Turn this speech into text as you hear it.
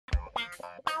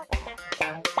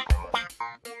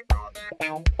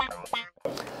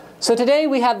So today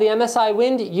we have the MSI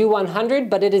Wind U100,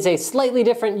 but it is a slightly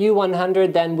different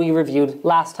U100 than we reviewed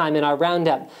last time in our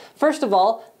roundup. First of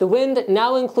all, the Wind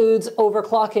now includes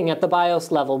overclocking at the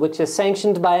BIOS level, which is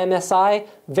sanctioned by MSI.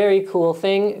 Very cool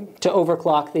thing to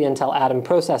overclock the Intel Atom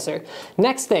processor.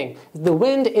 Next thing, the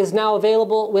Wind is now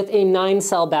available with a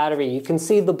 9-cell battery. You can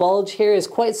see the bulge here is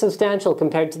quite substantial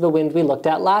compared to the Wind we looked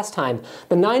at last time.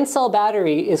 The 9-cell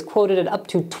battery is quoted at up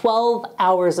to 12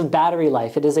 hours of battery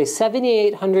life. It is a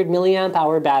 7800 milliamp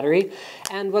hour battery,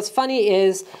 and what's funny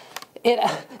is it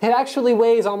actually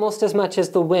weighs almost as much as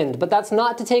the Wind, but that's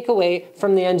not to take away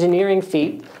from the engineering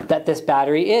feat that this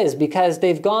battery is, because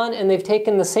they've gone and they've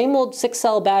taken the same old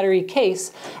 6-cell battery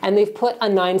case and they've put a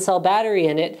 9-cell battery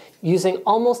in it using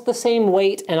almost the same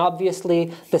weight and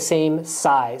obviously the same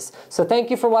size. So thank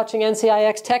you for watching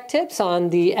NCIX Tech Tips on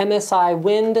the MSI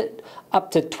Wind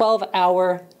up to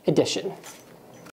 12-hour edition.